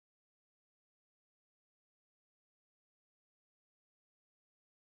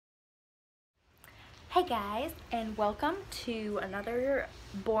Hey guys, and welcome to another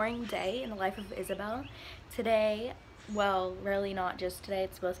boring day in the life of Isabel. Today, well, really not just today,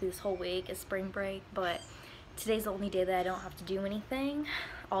 it's supposed to be this whole week, is spring break, but today's the only day that I don't have to do anything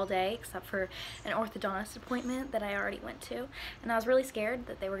all day except for an orthodontist appointment that I already went to. And I was really scared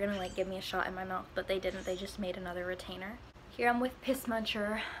that they were gonna give me a shot in my mouth, but they didn't. They just made another retainer. Here I'm with Piss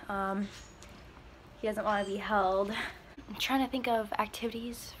Muncher. He doesn't want to be held. I'm trying to think of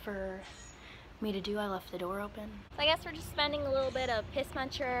activities for me to do. I left the door open. So I guess we're just spending a little bit of Piss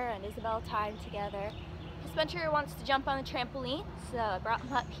Muncher and Isabel time together. Piss Muncher wants to jump on the trampoline, so I brought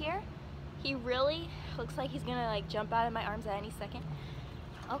him up here. He really looks like he's gonna jump out of my arms at any second.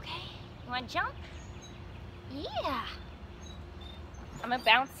 Okay, you wanna jump? Yeah. I'm gonna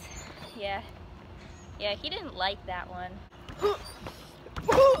bounce. Yeah, he didn't like that one.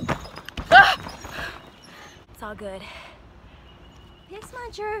 It's all good. Piss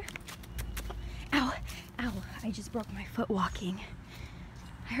Muncher. Ow, ow, I just broke my foot walking.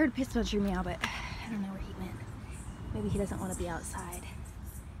 I heard Piss Muncher meow, but I don't know where he went. Maybe he doesn't want to be outside.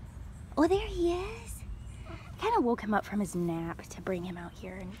 Oh, there he is. I kind of woke him up from his nap to bring him out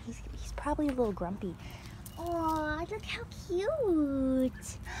here, and he's probably a little grumpy. Oh, look how cute.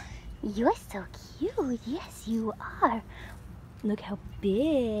 You're so cute. Yes, you are. Look how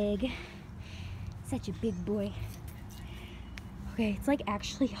big. Such a big boy. Okay, it's like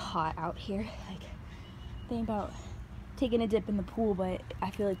actually hot out here. Like, thinking about taking a dip in the pool, but I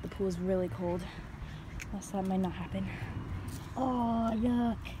feel like the pool is really cold. So that might not happen. Oh,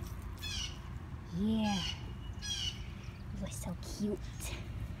 look. Yeah. You are so cute.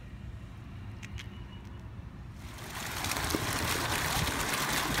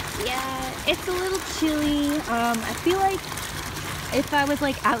 Yeah, it's a little chilly. I feel like if I was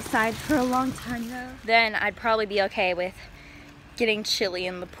like outside for a long time though, then I'd probably be okay with getting chilly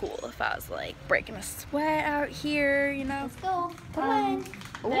in the pool if I was like breaking a sweat out here, you know. Let's go. Come on.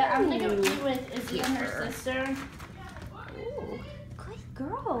 I'm gonna go eat with Izzy and her sister. Ooh, good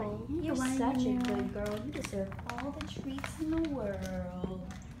girl. You're such a good girl. You deserve all the treats in the world.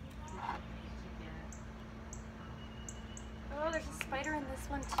 Oh, there's a spider in this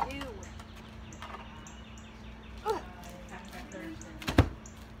one too. Ugh.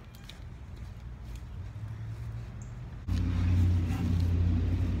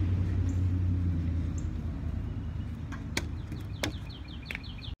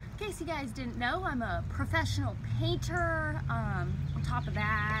 In case you guys didn't know, I'm a professional painter. On top of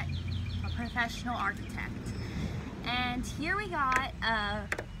that, a professional architect. And here we got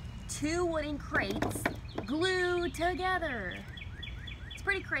 2 wooden crates glued together. It's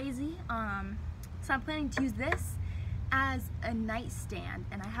pretty crazy. So I'm planning to use this as a nightstand,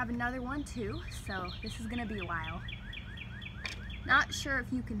 and I have another one too, so this is gonna be a while. Not sure if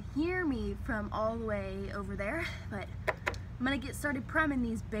you can hear me from all the way over there, but I'm gonna get started priming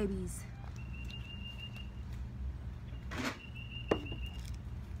these babies.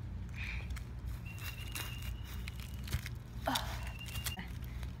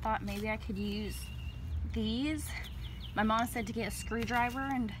 Thought maybe I could use these. My mom said to get a screwdriver,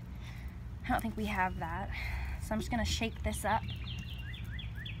 and I don't think we have that. So I'm just gonna shake this up.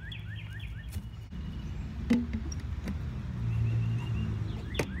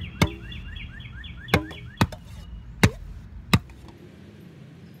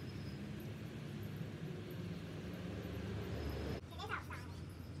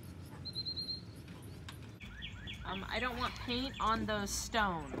 I don't want paint on those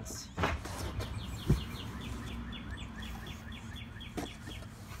stones.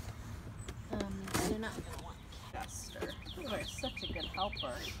 You're not gonna want Chester. You are such a good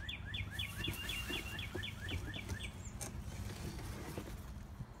helper.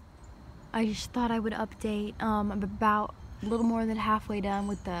 I just thought I would update. I'm about a little more than halfway done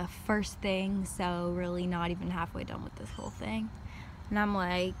with the first thing, so really not even halfway done with this whole thing. And I'm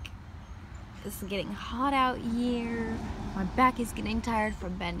like, this is getting hot out here. My back is getting tired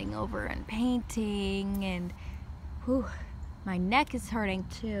from bending over and painting, and whew, my neck is hurting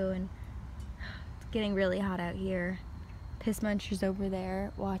too, and it's getting really hot out here. Piss Muncher's over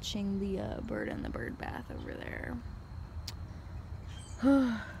there watching the bird in the bird bath over there.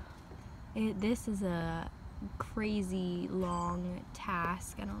 This is a crazy long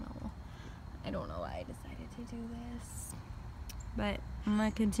task. I don't know why I decided to do this, but I'm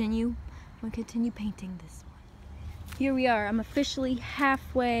gonna continue painting this one. Here we are. I'm officially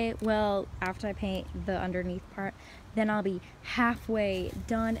halfway. Well, after I paint the underneath part, then I'll be halfway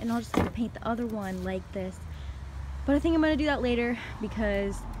done, and I'll just have to paint the other one like this. But I think I'm gonna do that later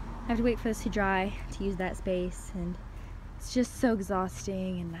because I have to wait for this to dry to use that space, and it's just so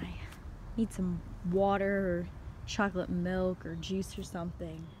exhausting, and Need some water or chocolate milk or juice or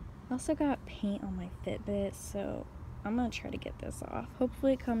something. I also got paint on my Fitbit, so I'm gonna try to get this off.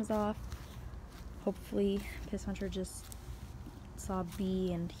 Hopefully it comes off. Hopefully Piss Hunter just saw a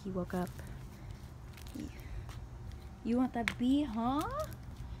bee and he woke up. You want that bee, huh?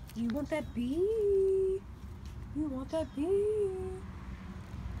 You want that bee? You want that bee?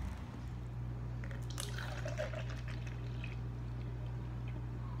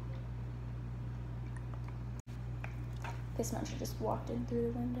 Piss Hunter just walked in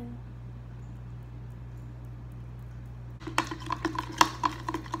through the window.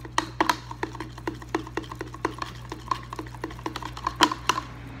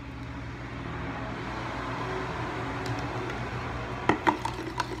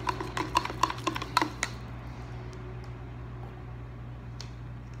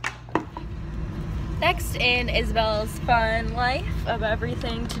 Next in Isabel's fun life of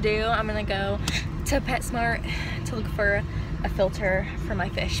everything to do, I'm gonna go to PetSmart to look for a filter for my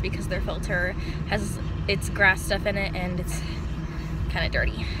fish because their filter has its grass stuff in it and it's kind of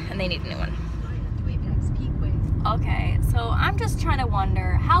dirty and they need a new one. Okay, so I'm just trying to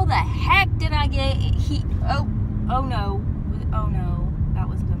wonder how the heck did I get oh no, that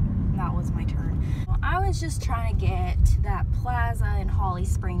was my turn. I was just trying to get to that plaza in Holly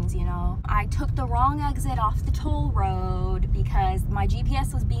Springs, you know. I took the wrong exit off the toll road because my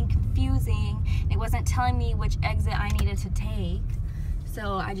GPS was being confusing. It wasn't telling me which exit I needed to take.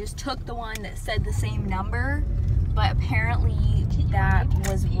 So I just took the one that said the same number, but apparently that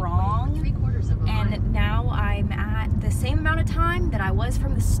was wrong. And now I'm at the same amount of time that I was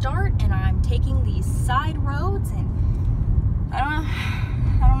from the start, and I'm taking these side roads, and I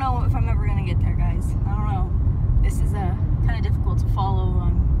don't know if I'm ever gonna get there, guys. I don't know. This is kind of difficult to follow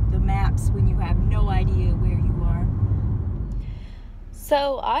on the maps when you have no idea where you are.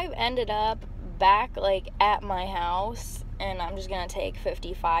 So I've ended up back like at my house, and I'm just gonna take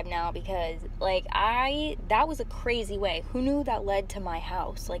 55 now because like that was a crazy way. Who knew that led to my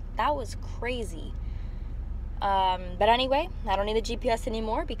house? Like that was crazy. But anyway, I don't need the GPS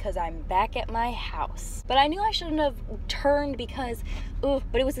anymore because I'm back at my house. But I knew I shouldn't have turned because, but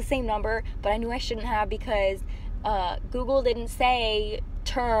it was the same number, but I knew I shouldn't have because Google didn't say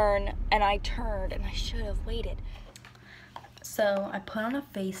turn, and I turned, and I should have waited. So I put on a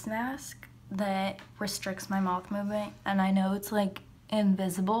face mask that restricts my mouth movement, and I know it's like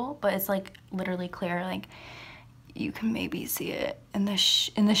invisible, but it's like literally clear. Like you can maybe see it in the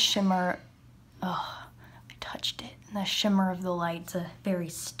shimmer. Oh, I touched it. And the shimmer of the light's very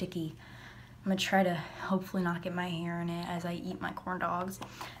sticky. I'm gonna try to hopefully not get my hair in it as I eat my corn dogs.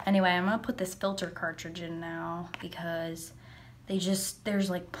 Anyway, I'm gonna put this filter cartridge in now because there's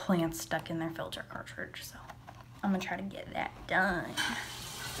like plants stuck in their filter cartridge. So I'm gonna try to get that done.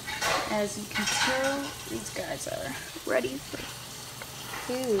 As you can tell, these guys are ready for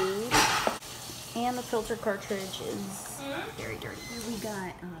food. And the filter cartridge is very dirty. We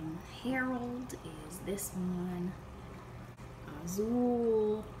got Harold is this one.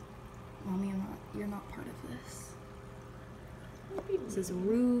 Azul. Mommy, you're not part of this. This is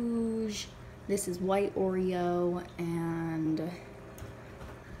Rouge. This is White Oreo, and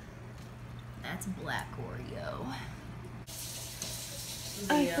that's Black Oreo.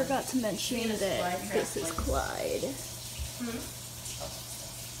 I forgot to mention that this is Clyde.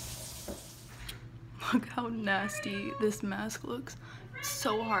 Look how nasty this mask looks. It's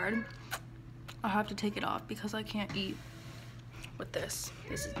so hard. I'll have to take it off because I can't eat with this.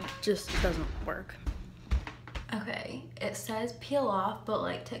 Just doesn't work. Okay, it says peel off, but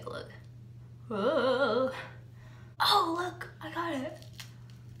like take a look. Whoa. Oh, look, I got it.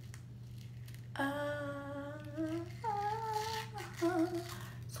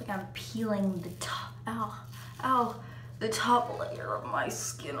 It's like I'm peeling the top, ow, the top layer of my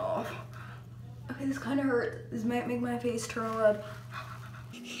skin off. Okay, this kind of hurt. This might make my face turn red.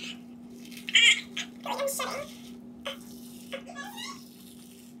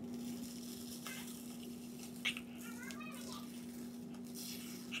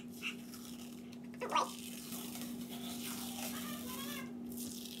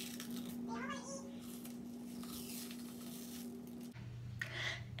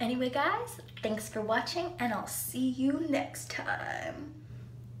 Anyway, guys, thanks for watching, and I'll see you next time.